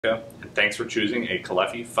And thanks for choosing a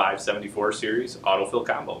Caleffi 574 series autofill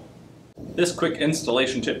combo. This quick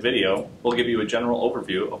installation tip video will give you a general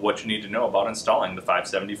overview of what you need to know about installing the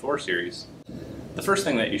 574 series. The first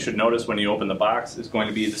thing that you should notice when you open the box is going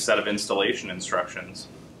to be the set of installation instructions.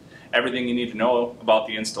 Everything you need to know about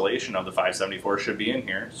the installation of the 574 should be in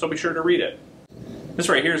here, so be sure to read it. This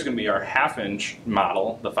right here is going to be our half-inch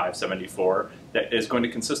model, the 574, that is going to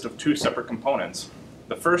consist of two separate components.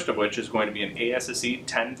 The first of which is going to be an ASSE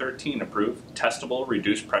 1013 approved testable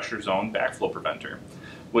reduced pressure zone backflow preventer,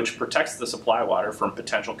 which protects the supply water from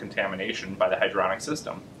potential contamination by the hydronic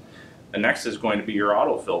system. The next is going to be your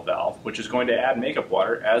autofill valve, which is going to add makeup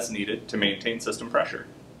water as needed to maintain system pressure.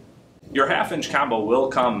 Your half-inch combo will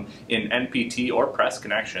come in NPT or press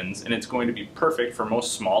connections, and it's going to be perfect for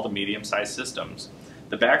most small to medium-sized systems.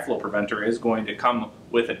 The backflow preventer is going to come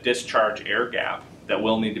with a discharge air gap that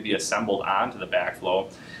will need to be assembled onto the backflow.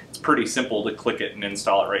 It's pretty simple to click it and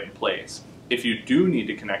install it right in place. If you do need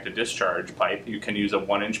to connect a discharge pipe, you can use a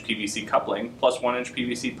 1-inch PVC coupling plus 1-inch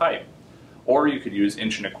PVC pipe. Or you could use 1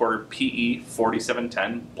 1/4 PE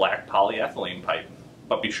 4710 black polyethylene pipe,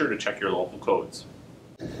 but be sure to check your local codes.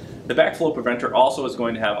 The backflow preventer also is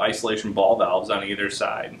going to have isolation ball valves on either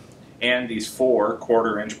side, and these 4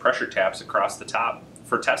 1/4-inch pressure taps across the top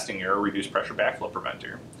for testing your reduced pressure backflow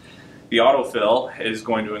preventer. The autofill is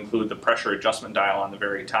going to include the pressure adjustment dial on the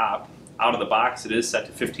very top. Out of the box it is set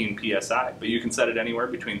to 15 psi, but you can set it anywhere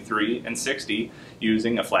between 3 and 60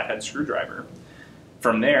 using a flathead screwdriver.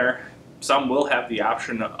 From there, some will have the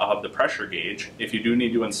option of the pressure gauge. If you do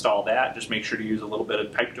need to install that, just make sure to use a little bit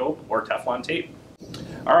of pipe dope or Teflon tape.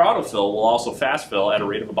 Our autofill will also fast fill at a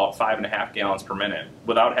rate of about 5.5 gallons per minute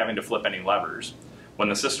without having to flip any levers. When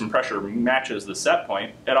the system pressure matches the set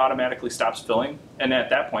point, it automatically stops filling, and at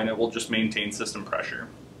that point it will just maintain system pressure.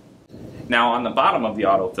 Now on the bottom of the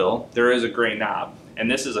autofill there is a gray knob, and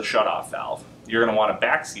this is a shutoff valve. You're going to want to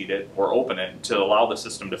backseat it or open it to allow the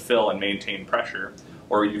system to fill and maintain pressure,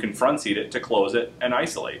 or you can front seat it to close it and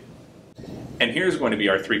isolate. And here's going to be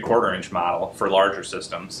our 3/4-inch model for larger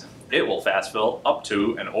systems. It will fast fill up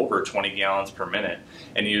to and over 20 gallons per minute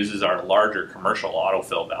and uses our larger commercial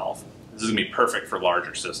autofill valve. This is going to be perfect for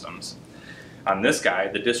larger systems. On this guy,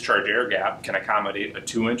 the discharge air gap can accommodate a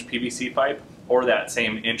 2-inch PVC pipe or that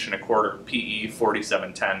same 1 1/4 PE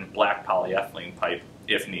 4710 black polyethylene pipe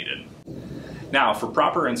if needed. Now, for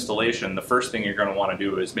proper installation, the first thing you're going to want to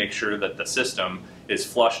do is make sure that the system is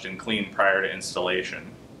flushed and clean prior to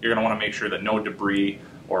installation. You're going to want to make sure that no debris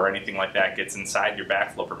or anything like that gets inside your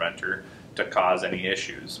backflow preventer to cause any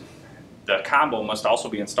issues. The combo must also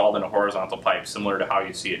be installed in a horizontal pipe, similar to how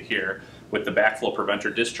you see it here, with the backflow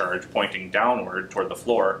preventer discharge pointing downward toward the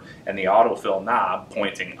floor and the autofill knob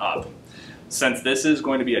pointing up. Since this is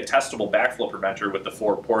going to be a testable backflow preventer with the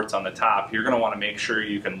 4 ports on the top, you're going to want to make sure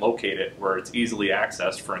you can locate it where it's easily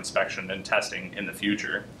accessed for inspection and testing in the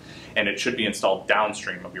future. And it should be installed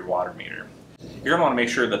downstream of your water meter. You're going to want to make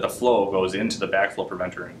sure that the flow goes into the backflow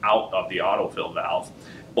preventer and out of the autofill valve.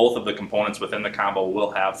 Both of the components within the combo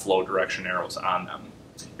will have flow direction arrows on them.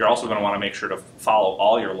 You're also going to want to make sure to follow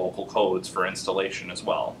all your local codes for installation as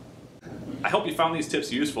well. I hope you found these tips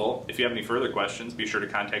useful. If you have any further questions, be sure to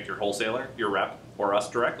contact your wholesaler, your rep, or us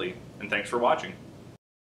directly. And thanks for watching.